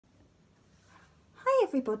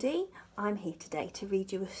everybody, I'm here today to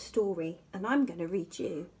read you a story, and I'm going to read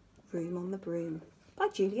you Room on the Broom by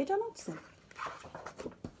Julia Donaldson.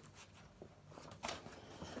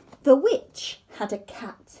 The witch had a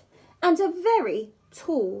cat and a very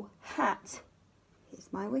tall hat.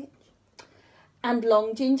 Here's my witch. And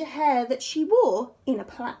long ginger hair that she wore in a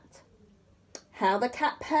plait. How the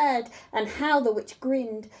cat purred and how the witch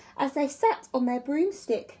grinned as they sat on their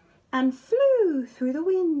broomstick and flew through the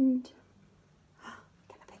wind.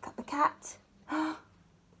 Gonna pick up the cat.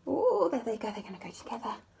 Oh, there they go. They're going to go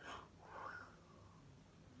together.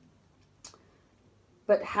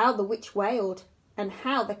 But how the witch wailed and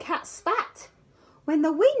how the cat spat when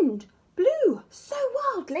the wind blew so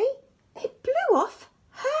wildly it blew off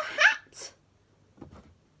her hat.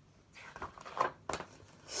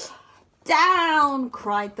 Down,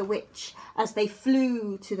 cried the witch as they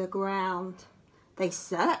flew to the ground. They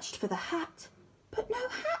searched for the hat, but no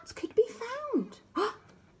hat could be found.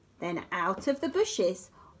 Then out of the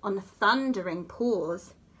bushes, on thundering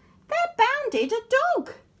paws, there bounded a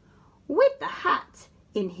dog with the hat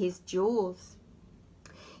in his jaws.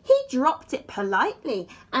 He dropped it politely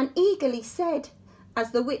and eagerly said,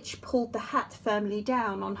 as the witch pulled the hat firmly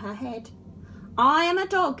down on her head, "I am a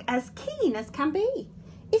dog as keen as can be.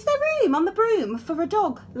 Is there room on the broom for a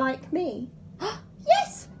dog like me?"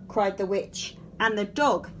 "Yes," cried the witch, and the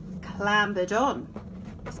dog clambered on.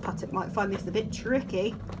 Ms Puttock might find this a bit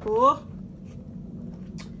tricky. Oh.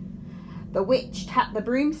 The witch tapped the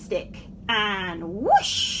broomstick and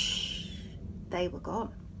whoosh, they were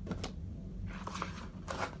gone.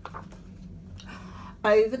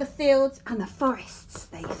 Over the fields and the forests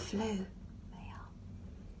they flew.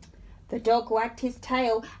 The dog wagged his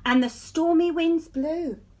tail and the stormy winds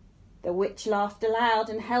blew. The witch laughed aloud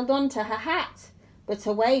and held on to her hat, but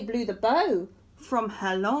away blew the bow from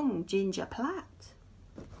her long ginger plait.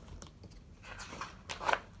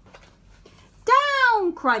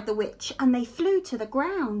 "Down!" cried the witch, and they flew to the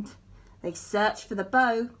ground. They searched for the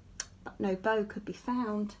bow, but no bow could be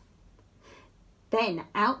found. Then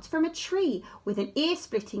out from a tree with an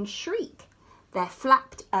ear-splitting shriek, there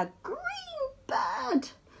flapped a green bird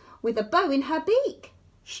with a bow in her beak.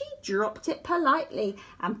 She dropped it politely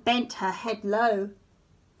and bent her head low,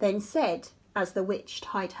 then said, as the witch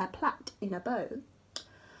tied her plait in a bow,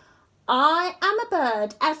 "I am a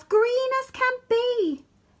bird as green as can be.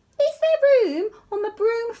 Is there room on the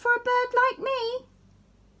broom for a bird like me?"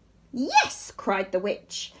 "Yes," cried the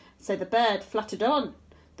witch. So the bird fluttered on.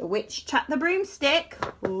 The witch tapped the broomstick.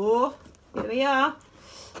 Oh, here we are.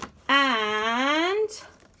 And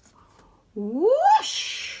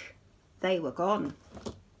whoosh, they were gone.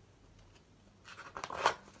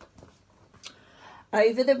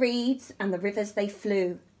 Over the reeds and the rivers they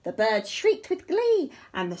flew. The birds shrieked with glee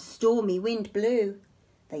and the stormy wind blew.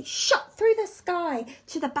 They shot through the sky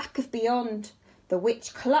to the back of beyond. The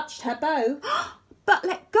witch clutched her bow, but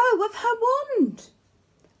let go of her wand.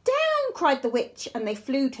 "Down!" cried the witch, and they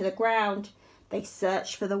flew to the ground. They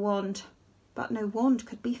searched for the wand, but no wand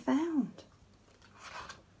could be found.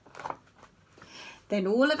 Then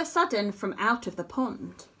all of a sudden, from out of the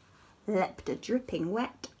pond, leapt a dripping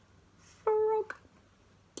wet frog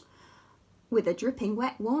with a dripping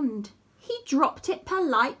wet wand. He dropped it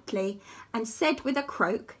politely and said with a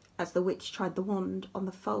croak, as the witch tried the wand on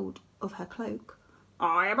the fold of her cloak,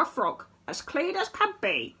 "I am a frog as clean as can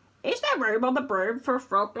be. Is there room on the broom for a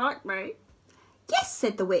frog like me?" "Yes,"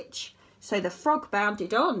 said the witch. So the frog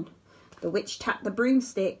bounded on. The witch tapped the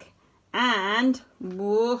broomstick and,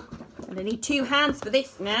 oh, I need 2 hands for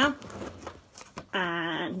this now.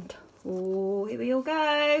 And, oh, here we all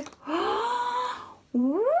go.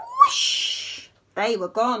 Whoosh! They were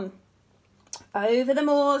gone. Over the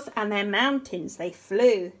moors and their mountains they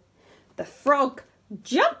flew. The frog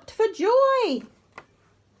jumped for joy.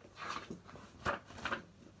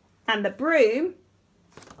 And the broom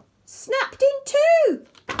snapped in two.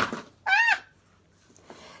 Ah!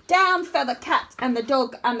 Down fell the cat and the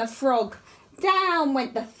dog and the frog. Down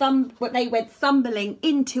went they went tumbling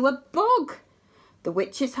into a bog. The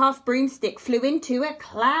witch's half broomstick flew into a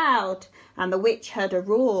cloud, and the witch heard a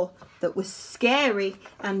roar that was scary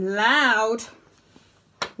and loud.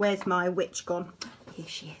 Where's my witch gone? Here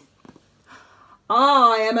she is.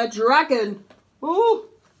 "I am a dragon. Oh,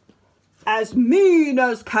 as mean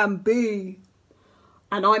as can be.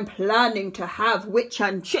 And I'm planning to have witch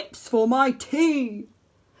and chips for my tea."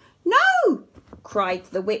 "No!" cried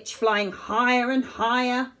the witch, flying higher and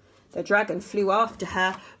higher. The dragon flew after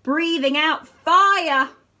her, breathing out fire.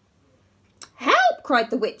 "Help!" cried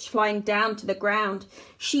the witch, flying down to the ground.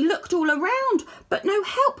 She looked all around, but no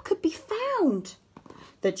help could be found.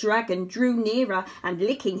 The dragon drew nearer and,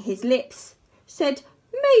 licking his lips, said,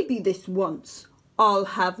 Maybe this once I'll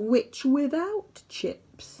have witch without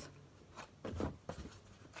chips.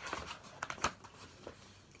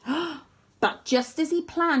 But just as he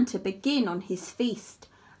planned to begin on his feast,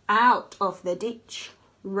 out of the ditch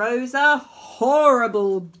rose a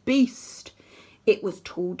horrible beast. It was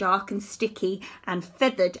tall, dark and sticky, and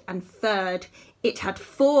feathered and furred. It had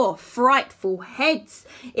 4 frightful heads.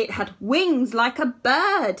 It had wings like a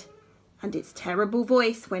bird. And its terrible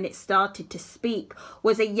voice, when it started to speak,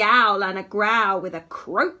 was a yowl and a growl with a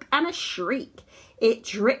croak and a shriek. It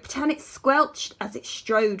dripped and it squelched as it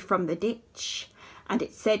strode from the ditch. And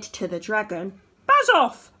it said to the dragon, "Buzz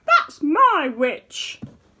off, that's my witch."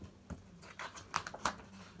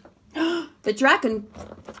 The dragon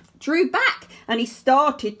drew back and he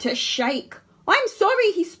started to shake. "I'm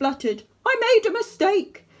sorry," he spluttered. "I made a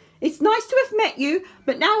mistake. It's nice to have met you,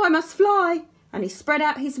 but now I must fly." And he spread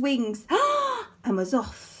out his wings and was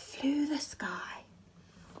off flew the sky.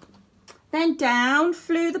 Then down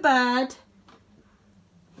flew the bird.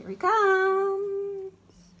 Here he comes.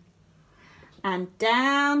 And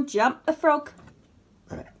down jumped the frog.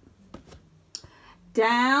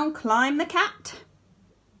 Down climbed the cat.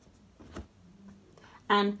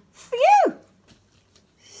 And phew,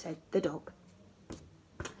 said the dog.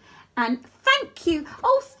 And thank you,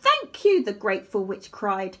 oh thank you, the grateful witch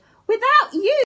cried. Without you